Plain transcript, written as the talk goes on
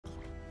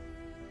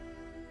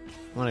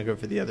I want to go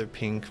for the other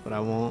pink, but I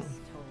won't.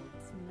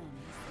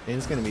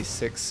 It's gonna be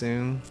 6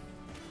 soon.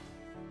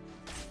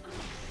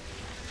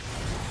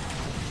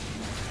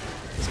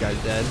 This guy's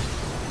dead.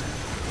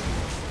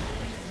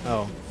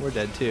 Oh, we're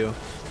dead too.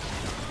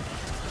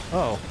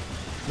 Oh,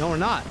 no, we're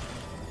not.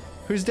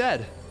 Who's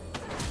dead?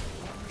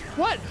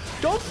 What?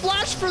 Don't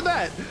flash for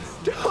that!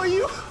 Don't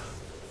you?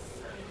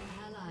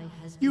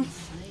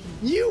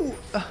 You.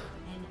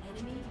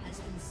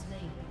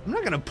 I'm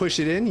not gonna push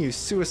it in, you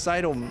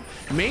suicidal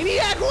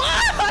maniac!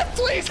 What?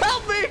 Please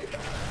help me!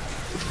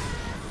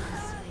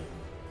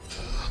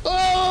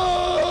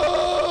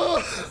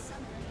 Oh!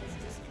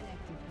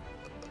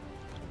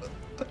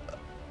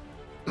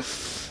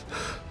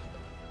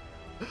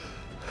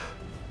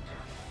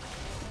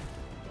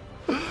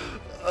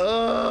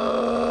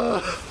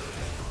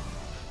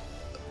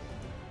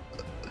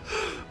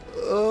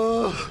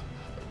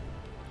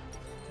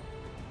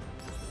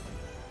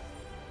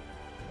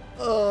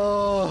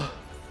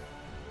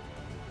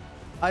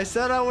 I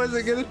said I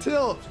wasn't gonna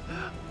tilt.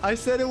 I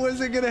said it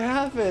wasn't gonna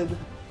happen.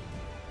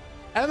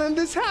 And then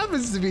this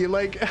happens to me.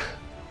 Like,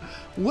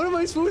 what am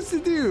I supposed to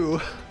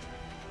do?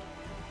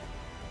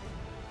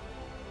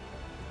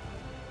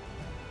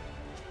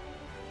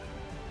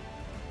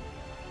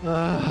 Such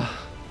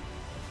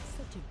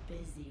a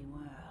busy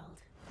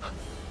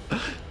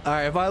world.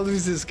 Alright, if I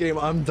lose this game,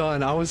 I'm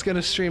done. I was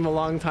gonna stream a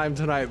long time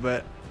tonight,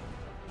 but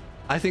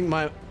I think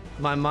my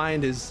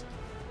mind is